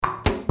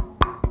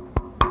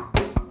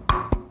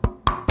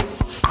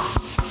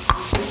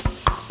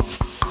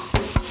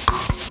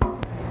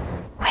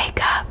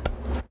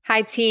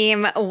Hi,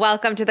 team.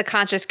 Welcome to the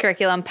Conscious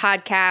Curriculum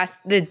Podcast,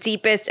 the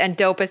deepest and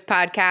dopest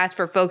podcast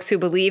for folks who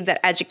believe that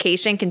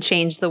education can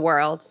change the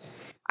world.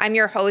 I'm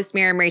your host,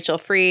 Miriam Rachel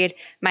Fried.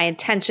 My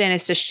intention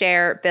is to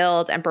share,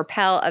 build, and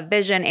propel a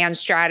vision and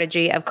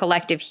strategy of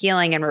collective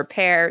healing and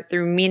repair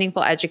through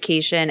meaningful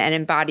education and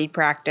embodied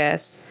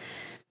practice.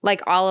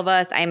 Like all of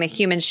us, I am a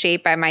human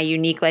shaped by my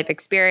unique life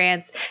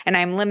experience, and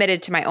I'm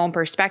limited to my own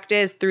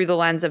perspectives through the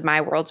lens of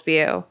my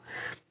worldview.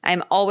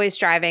 I'm always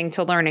striving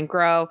to learn and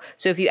grow,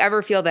 so if you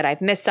ever feel that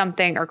I've missed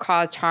something or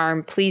caused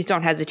harm, please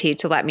don't hesitate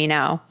to let me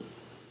know.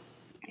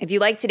 If you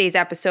like today's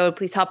episode,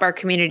 please help our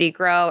community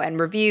grow and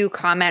review,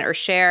 comment, or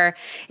share.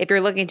 If you're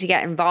looking to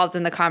get involved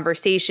in the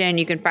conversation,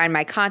 you can find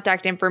my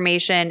contact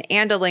information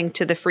and a link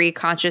to the free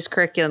Conscious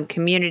Curriculum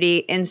community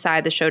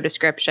inside the show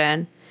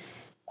description.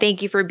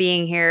 Thank you for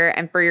being here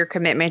and for your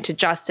commitment to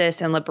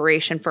justice and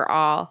liberation for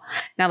all.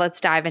 Now let's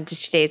dive into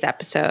today's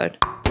episode.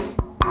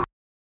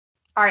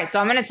 All right, so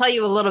I'm going to tell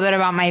you a little bit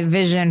about my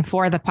vision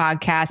for the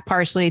podcast,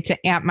 partially to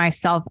amp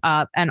myself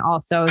up and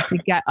also to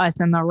get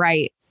us in the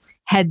right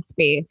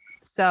headspace.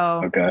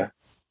 So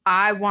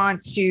I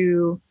want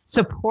to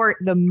support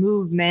the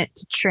movement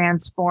to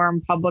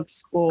transform public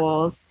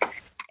schools.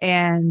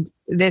 And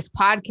this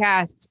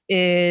podcast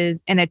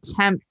is an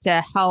attempt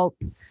to help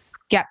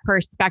get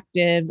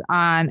perspectives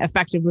on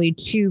effectively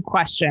two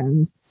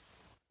questions.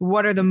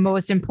 What are the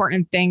most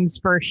important things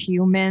for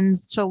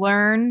humans to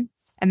learn?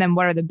 And then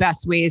what are the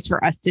best ways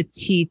for us to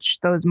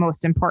teach those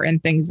most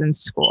important things in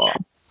school?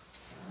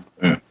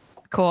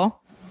 Cool.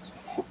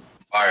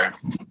 Fire.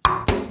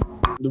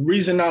 The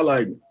reason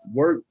I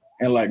work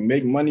and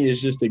make money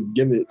is just to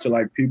give it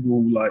to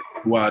people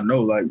who I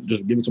know,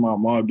 just give it to my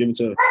mom, give it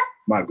to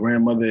my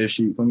grandmother if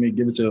she, for me,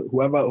 give it to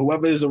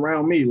whoever is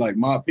around me,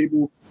 my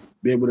people,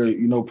 be able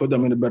to, put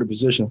them in a better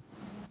position.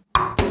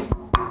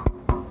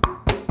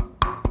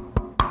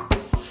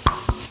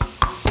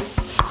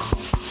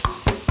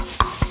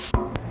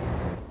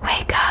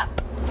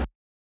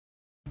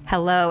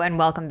 Hello and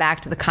welcome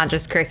back to the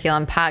Conscious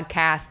Curriculum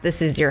Podcast.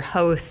 This is your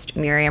host,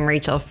 Miriam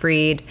Rachel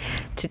Fried.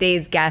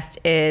 Today's guest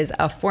is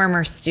a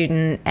former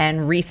student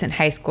and recent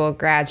high school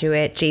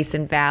graduate,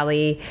 Jason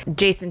Valley.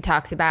 Jason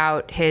talks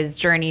about his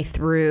journey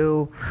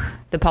through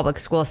the public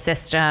school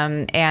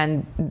system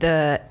and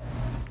the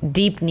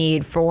deep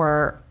need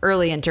for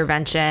early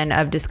intervention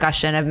of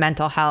discussion of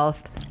mental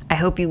health. I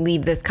hope you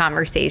leave this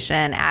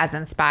conversation as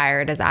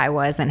inspired as I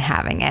was in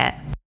having it.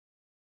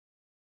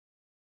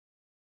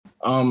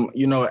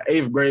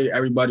 8th grade,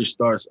 everybody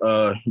starts,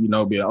 being,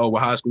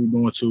 what high school you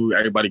going to?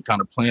 Everybody kind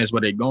of plans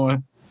where they're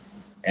going.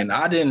 And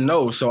I didn't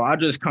know. So I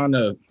just kind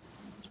of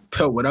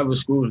put whatever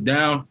schools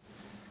down.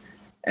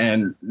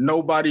 And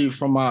nobody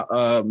from my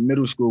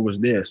middle school was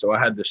there. So I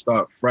had to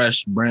start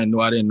fresh, brand new.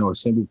 I didn't know a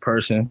single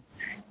person.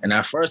 And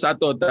at first I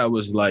thought that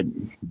was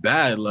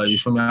bad. You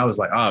feel me? I was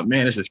like, oh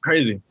man, this is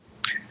crazy.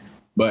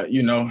 But,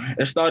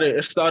 it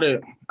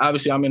started,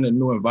 obviously I'm in a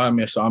new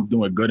environment, so I'm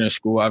doing good in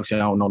school. Obviously I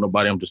don't know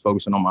nobody. I'm just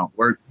focusing on my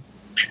work.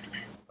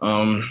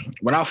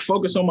 When I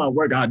focus on my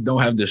work, I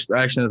don't have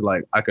distractions.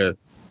 I could,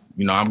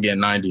 I'm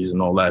getting 90s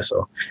and all that.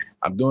 So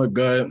I'm doing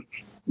good,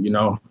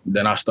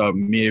 then I start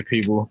meeting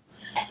people,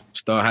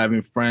 start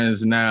having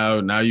friends now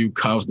you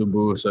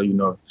comfortable.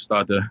 So,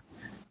 start to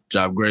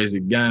drop grades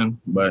again.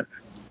 But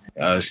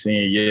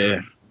senior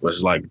year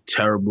was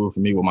terrible for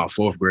me with my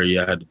 4th grade.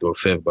 Yeah, I had to do a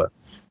 5th, but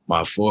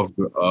my fourth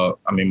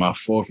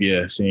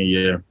year, senior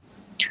year,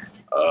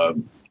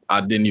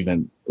 I didn't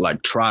even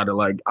try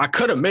to I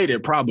could have made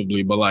it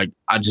probably, but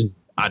I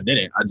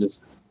didn't. I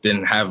just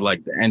didn't have the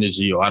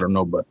energy, or I don't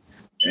know, but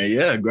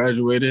yeah,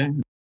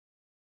 graduated.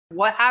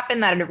 What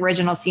happened that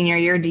original senior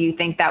year? Do you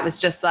think that was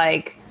just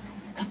I'm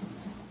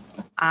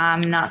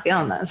not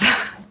feeling this?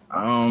 Yeah,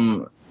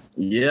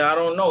 I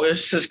don't know.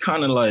 It's just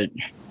kind of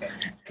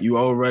you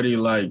already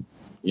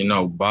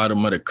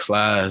bottom of the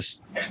class.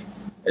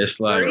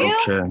 It's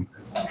okay.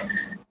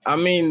 I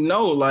mean,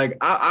 no,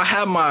 I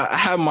have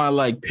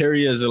my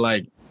periods of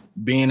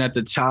being at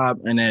the top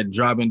and then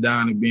dropping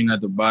down and being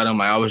at the bottom.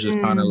 I was just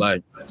kind of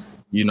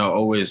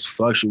always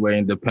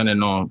fluctuating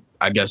depending on,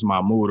 I guess, my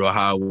mood or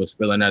how I was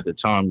feeling at the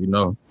time,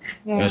 Yeah.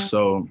 And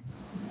so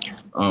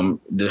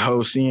the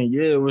whole senior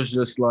year was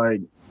just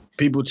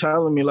people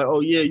telling me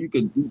oh yeah, you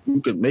could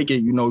make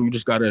it, you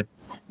just gotta,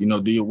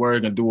 do your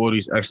work and do all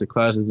these extra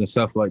classes and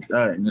stuff like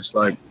that. And it's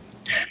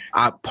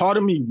part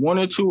of me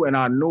wanted to, and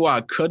I knew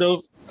I could have,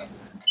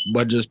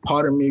 but just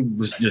part of me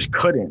just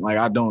couldn't.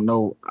 I don't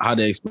know how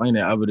to explain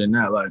it other than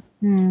that.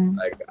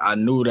 I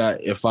knew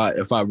that if I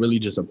really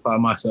just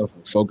applied myself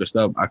and focused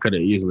up, I could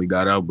have easily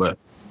got out. But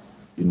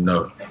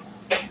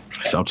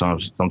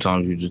sometimes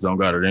you just don't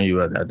got it in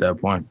you at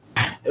that point.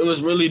 It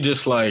was really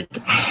just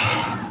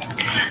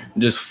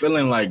just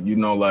feeling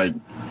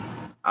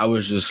I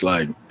was just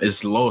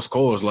it's lost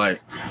cause.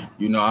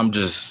 I'm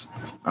just,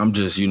 I'm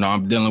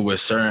dealing with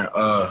certain,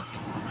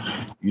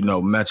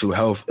 mental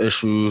health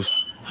issues,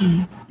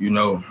 and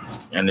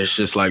it's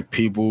just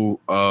people,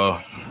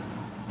 they'll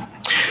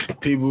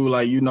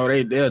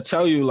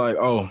tell you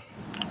all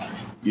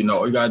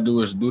you gotta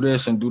do is do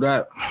this and do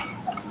that.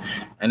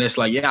 And it's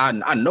like, yeah,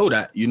 I know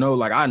that, you know,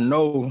 like I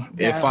know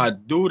if I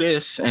do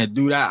this and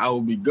do that, I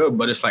will be good.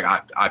 But it's like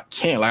I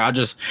can't. Like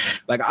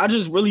I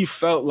just really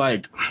felt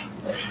like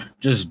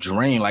just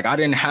drained. Like I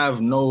didn't have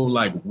no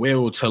like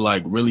will to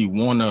like really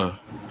wanna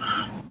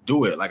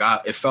do it. Like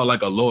it felt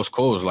like a lost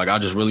cause. Like I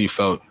just really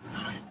felt,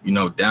 you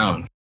know,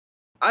 down.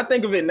 I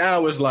think of it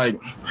now as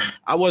like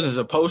I wasn't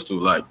supposed to.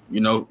 Like,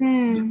 you know,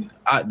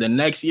 the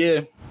next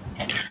year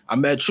I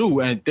met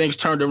you and things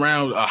turned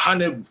around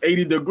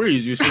 180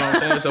 degrees. You see what I'm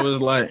saying? So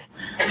it's like,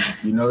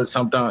 you know,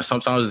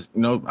 sometimes,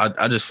 you know,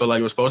 I just feel like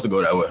it was supposed to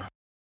go that way.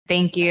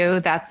 Thank you.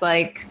 That's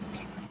like,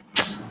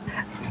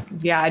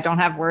 yeah, I don't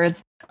have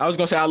words. I was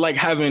going to say, I like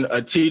having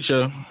a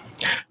teacher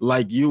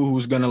like you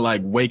who's going to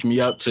like wake me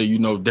up to, you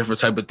know,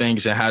 different type of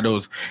things and have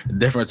those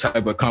different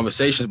type of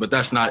conversations. But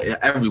that's not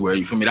everywhere.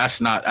 You feel me?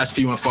 That's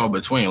few and far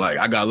between. Like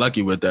I got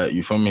lucky with that.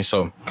 You feel me?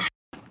 So.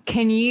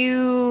 Can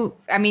you,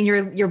 I mean,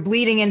 you're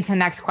bleeding into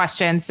next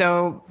question.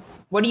 So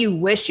what do you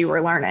wish you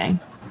were learning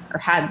or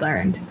had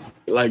learned?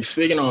 Like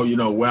speaking on, you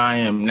know, where I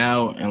am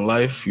now in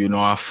life, you know,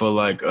 I feel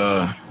like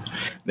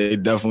they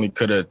definitely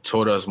could have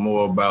taught us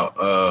more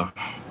about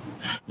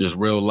just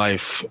real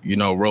life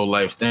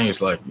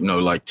things like, you know,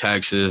 like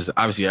taxes.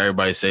 Obviously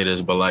everybody say this,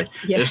 but like,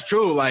 it's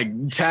true.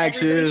 Like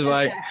taxes,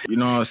 like, you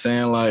know what I'm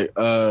saying? Like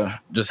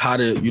just how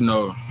to, you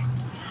know,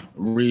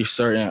 read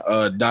certain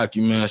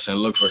documents and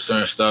look for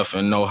certain stuff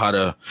and know how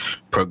to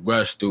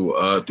progress through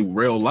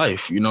real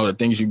life. You know, the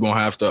things you're gonna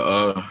have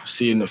to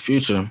see in the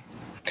future.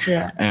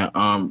 Yeah.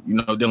 And you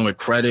know, dealing with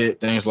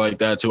credit, things like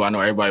that too. I know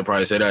everybody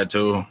probably say that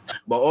too.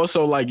 But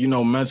also like, you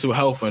know, mental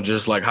health and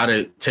just like how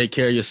to take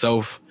care of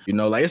yourself. You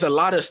know, like it's a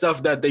lot of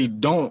stuff that they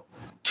don't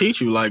teach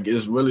you. Like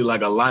it's really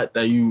like a lot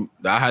that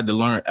I had to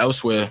learn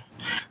elsewhere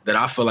that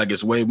I feel like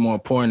it's way more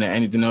important than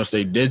anything else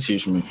they did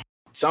teach me.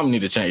 Something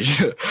need to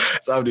change.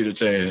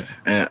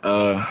 And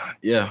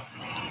yeah.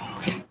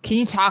 Can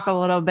you talk a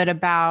little bit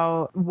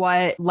about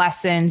what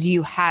lessons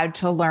you had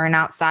to learn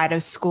outside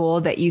of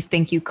school that you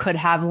think you could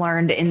have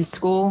learned in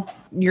school?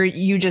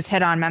 You just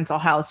hit on mental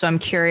health, so I'm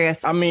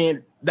curious. I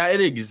mean, that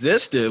it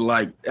existed.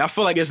 Like, I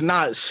feel like it's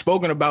not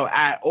spoken about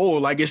at all.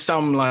 Like, it's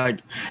something like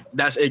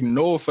that's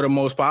ignored for the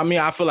most part. I mean,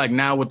 I feel like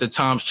now with the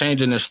times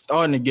changing, it's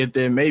starting to get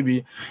there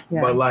maybe,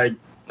 but like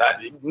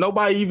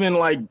nobody even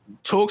like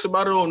talks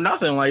about it or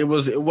nothing. Like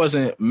it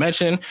wasn't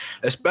mentioned,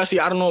 especially,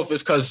 I don't know if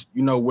it's because,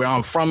 you know, where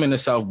I'm from in the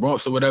South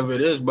Bronx or whatever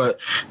it is, but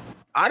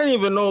I didn't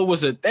even know it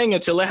was a thing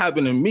until it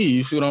happened to me.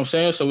 You see what I'm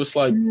saying? So it's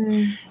like,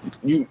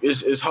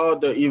 it's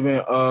hard to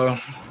even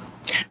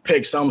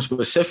pick something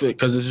specific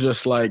because it's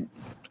just like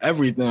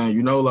everything,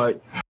 you know, like.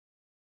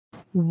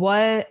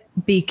 What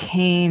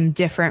became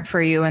different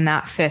for you in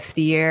that 5th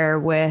year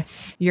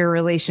with your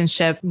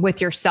relationship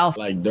with yourself?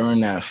 Like during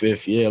that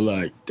 5th year,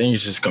 like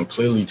things just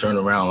completely turned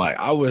around. Like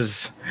I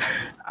was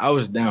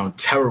down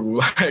terrible.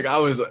 Like I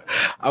was,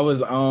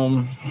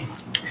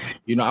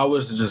 you know, I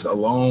was just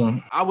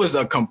alone. I was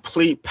a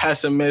complete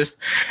pessimist.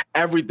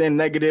 Everything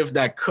negative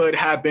that could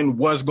happen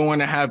was going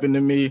to happen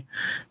to me.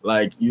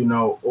 Like, you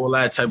know, all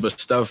that type of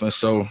stuff. And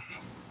so,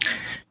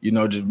 you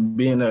know, just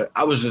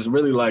I was just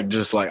really like,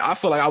 I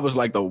feel like I was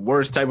like the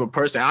worst type of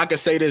person. I could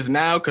say this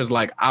now because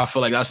like, I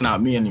feel like that's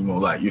not me anymore.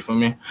 Like, you feel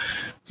me?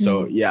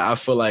 So yeah, I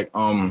feel like,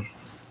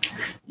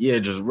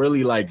 just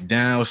really like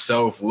down,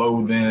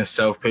 self-loathing,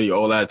 self-pity,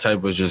 all that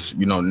type of just,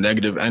 you know,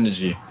 negative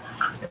energy.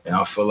 And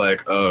I feel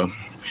like,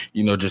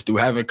 you know, just through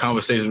having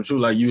conversations with you,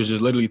 like you was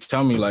just literally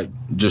telling me like,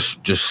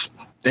 just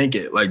think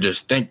it, like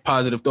just think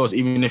positive thoughts,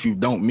 even if you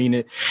don't mean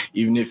it,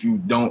 even if you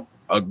don't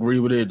agree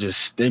with it,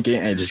 just think it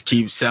and just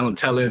keep telling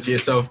it to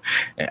yourself.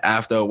 And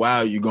after a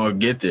while, you're going to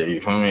get there, you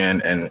feel me?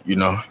 And, you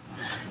know,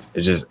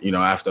 it just, you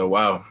know, after a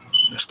while,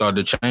 it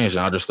started to change.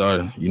 And I just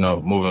started, you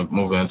know,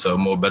 moving into a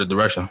more better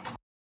direction.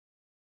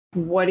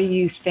 What do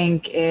you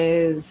think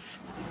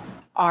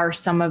are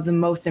some of the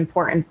most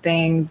important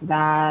things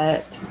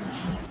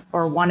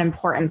or one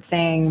important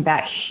thing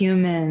that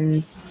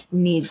humans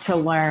need to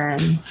learn?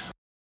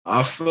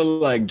 I feel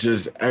like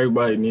just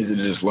everybody needs to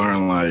just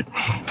learn, like,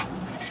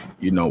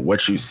 you know,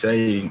 what you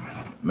say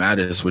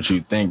matters, what you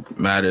think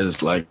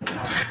matters. Like,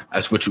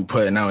 that's what you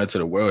putting out into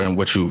the world and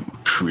what you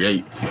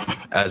create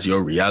as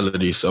your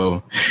reality.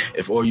 So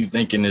if all you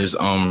thinking is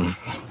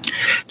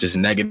just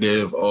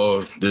negative,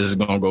 or this is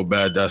going to go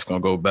bad, that's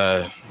going to go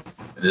bad,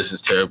 this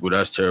is terrible,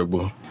 that's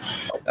terrible,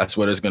 that's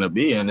what it's going to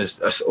be. And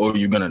that's all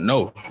you're going to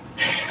know.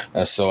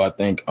 And so I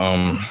think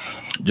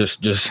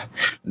just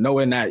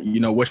knowing that, you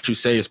know, what you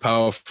say is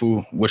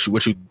powerful, what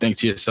you think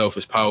to yourself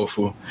is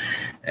powerful,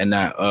 and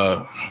that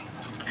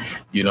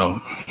you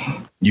know,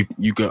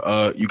 you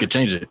could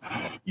change it.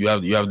 You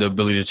have the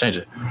ability to change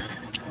it.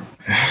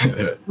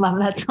 Love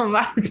that so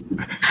much.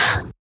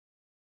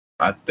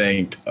 I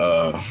think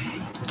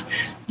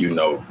you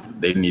know,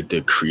 they need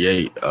to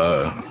create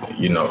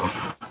you know,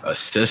 a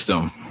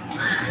system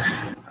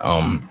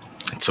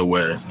to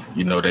where,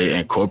 you know, they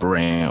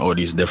incorporate all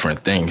these different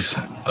things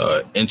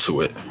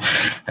into it.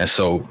 And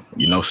so,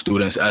 you know,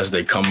 students as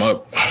they come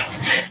up,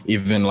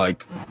 even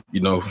like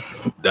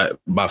that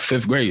by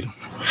fifth grade,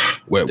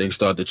 where things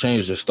start to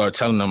change, just start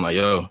telling them like,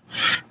 yo,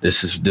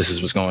 this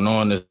is what's going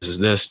on. This is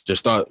this. Just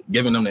start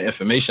giving them the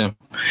information,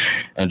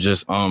 and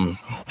just doing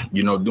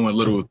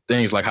little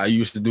things like how you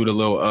used to do the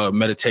little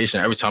meditation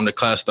every time the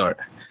class start.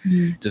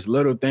 Mm-hmm. Just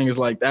little things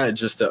like that,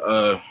 just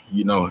to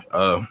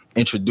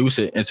introduce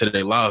it into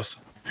their lives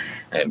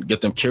and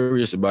get them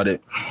curious about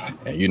it.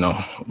 And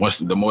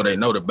the more they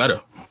know, the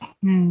better.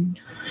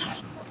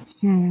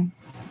 Mm-hmm.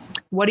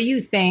 What do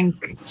you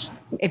think,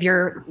 if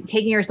you're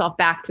taking yourself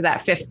back to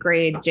that fifth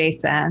grade,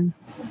 Jason,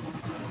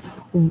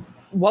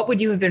 what would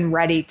you have been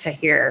ready to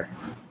hear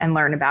and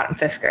learn about in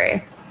fifth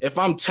grade? If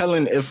I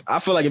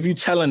feel like if you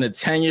telling a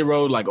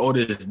 10-year-old like all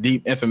this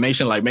deep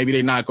information, like maybe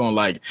they're not gonna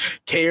like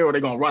care, or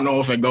they're gonna run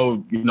off and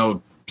go,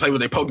 play with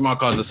their Pokemon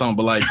cards or something.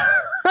 But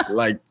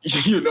like,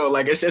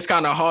 it's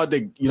kind of hard to,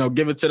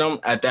 give it to them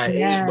at that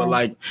age. But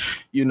like,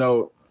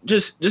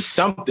 just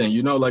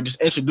something, like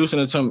just introducing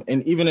it to them,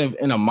 and even if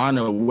in a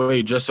minor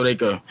way, just so they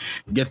could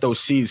get those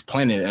seeds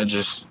planted and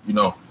just,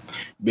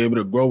 be able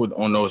to grow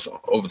on those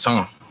over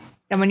time.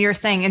 And when you're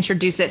saying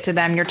introduce it to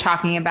them, you're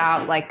talking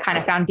about like kind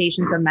of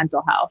foundations of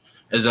mental health.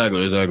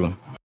 Exactly.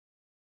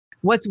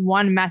 What's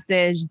one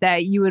message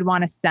that you would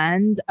want to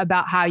send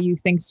about how you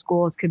think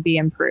schools could be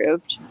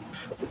improved?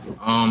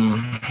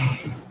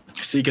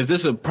 See, because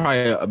this is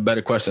probably a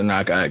better question than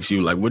I could ask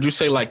you. Like, would you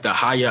say like the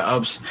higher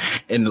ups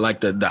and like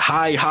the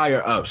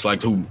higher ups,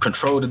 like who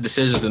control the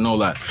decisions and all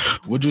that,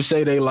 would you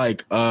say they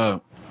like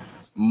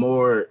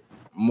more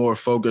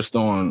focused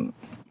on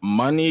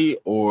money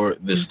or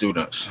the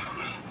students?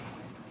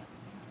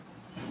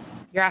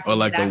 You're asking or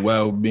like the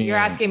well-being. You're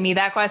asking me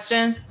that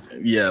question?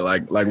 Yeah,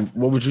 like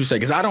what would you say?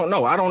 Because I don't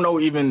know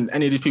even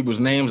any of these people's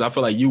names. I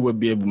feel like you would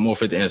be able more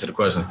fit to answer the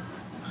question.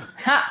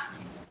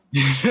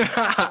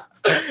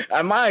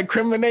 Am I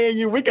incriminating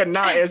you? We can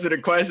not answer the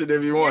question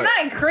if you want. You're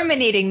not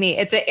incriminating me.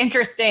 It's an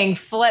interesting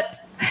flip.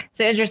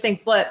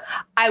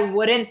 I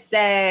wouldn't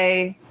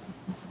say.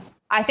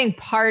 I think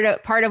part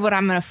of what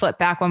I'm going to flip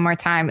back one more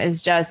time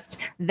is just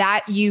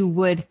that you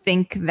would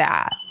think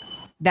that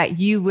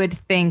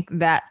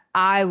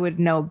I would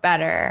know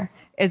better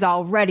is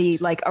already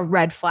like a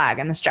red flag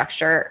in the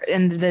structure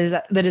in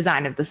the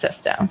design of the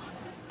system.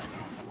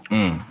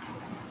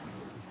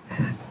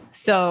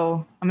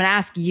 So I'm going to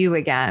ask you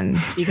again,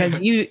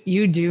 because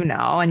you do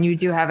know and you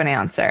do have an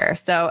answer.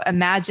 So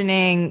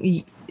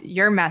imagining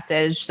your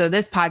message. So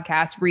this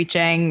podcast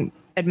reaching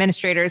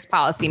administrators,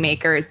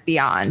 policymakers,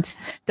 beyond.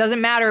 Doesn't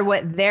matter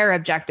what their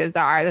objectives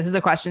are. This is a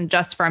question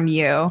just from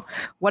you.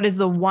 What is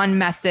the one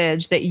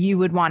message that you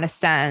would want to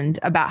send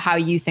about how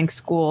you think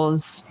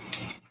schools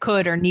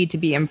could or need to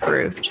be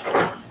improved?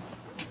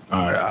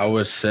 All right, I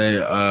would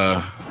say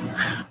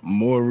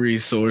more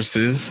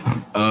resources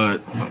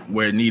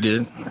where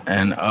needed,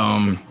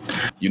 and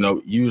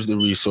use the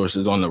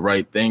resources on the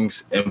right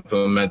things,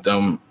 implement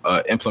them,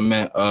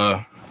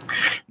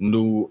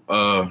 new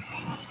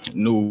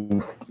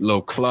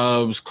little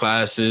clubs,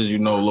 classes,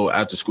 little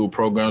after school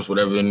programs,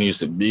 whatever it needs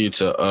to be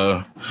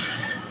to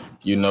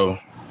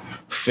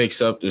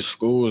fix up the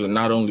schools. And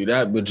not only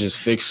that, but just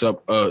fix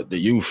up the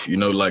youth,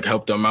 like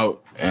help them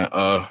out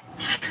and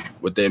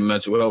with their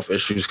mental health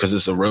issues, because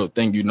it's a real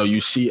thing. You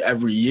see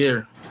every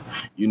year,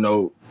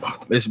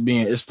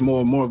 it's more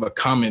and more of a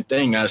common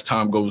thing as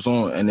time goes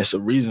on, and it's a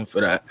reason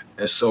for that.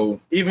 And so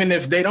even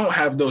if they don't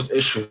have those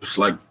issues,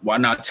 like, why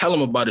not tell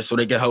them about it so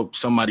they can help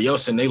somebody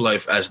else in their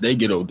life as they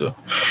get older,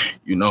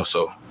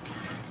 so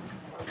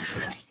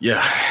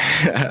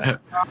yeah.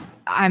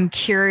 I'm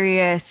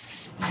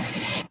curious,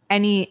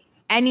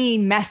 any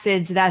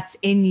message that's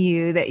in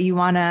you that you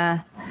want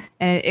to,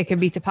 and it could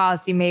be to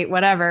policy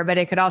whatever, but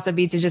it could also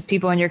be to just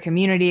people in your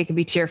community. It could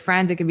be to your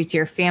friends. It could be to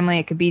your family.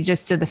 It could be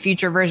just to the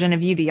future version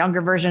of you, the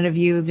younger version of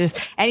you, just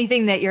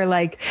anything that you're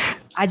like,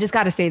 I just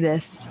got to say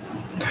this.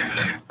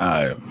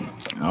 Okay.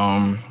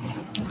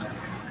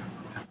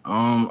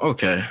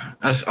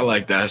 I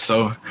like that.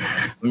 So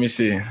let me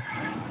see.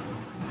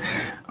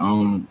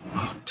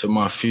 To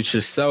my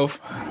future self,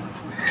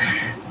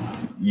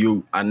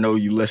 I know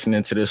you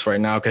listening to this right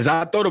now, because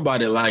I thought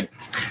about it. Like,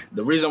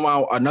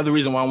 another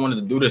reason why I wanted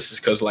to do this is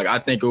because, like, I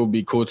think it would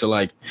be cool to,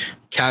 like,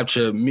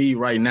 capture me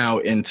right now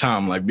in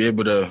time, like, be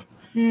able to,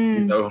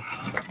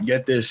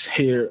 get this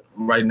here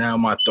right now,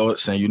 my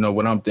thoughts and,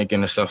 what I'm thinking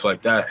and stuff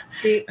like that.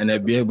 And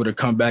then be able to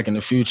come back in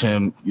the future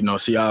and,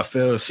 see how I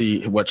feel,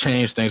 see what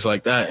changed, things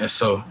like that. And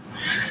so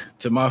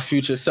to my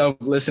future self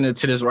listening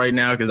to this right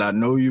now, because I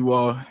know you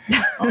are,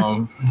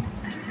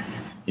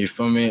 you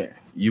feel me?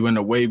 You in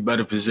a way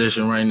better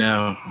position right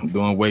now,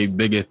 doing way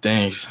bigger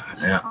things.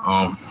 And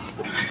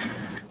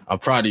I'm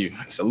proud of you.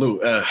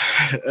 Salute.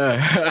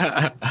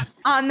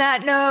 On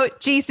that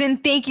note, Jason,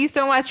 thank you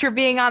so much for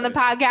being on the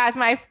podcast.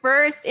 My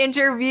first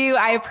interview.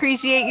 I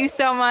appreciate you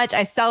so much.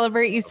 I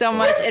celebrate you so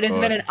much. It has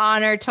been an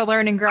honor to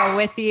learn and grow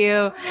with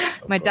you.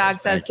 My dog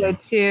says so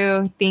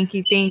too. Thank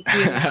you. Hey,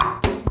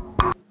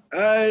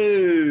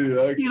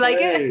 okay. You like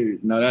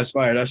it? No, that's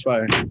fire. Yeah,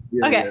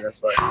 okay. Yeah, that's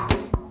fire.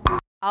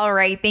 All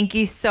right. Thank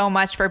you so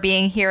much for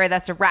being here.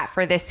 That's a wrap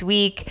for this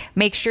week.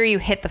 Make sure you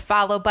hit the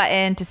follow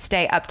button to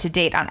stay up to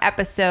date on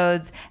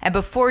episodes. And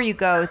before you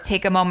go,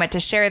 take a moment to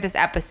share this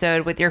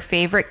episode with your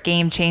favorite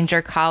Game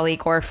Changer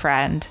colleague or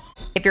friend.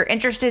 If you're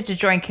interested to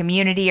join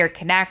community or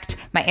connect,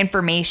 my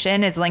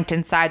information is linked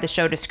inside the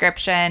show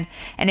description.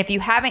 And if you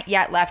haven't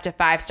yet left a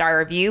 5-star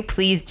review,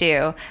 please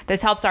do.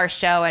 This helps our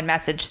show and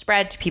message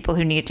spread to people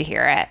who need to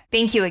hear it.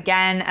 Thank you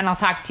again, and I'll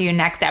talk to you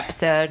next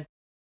episode.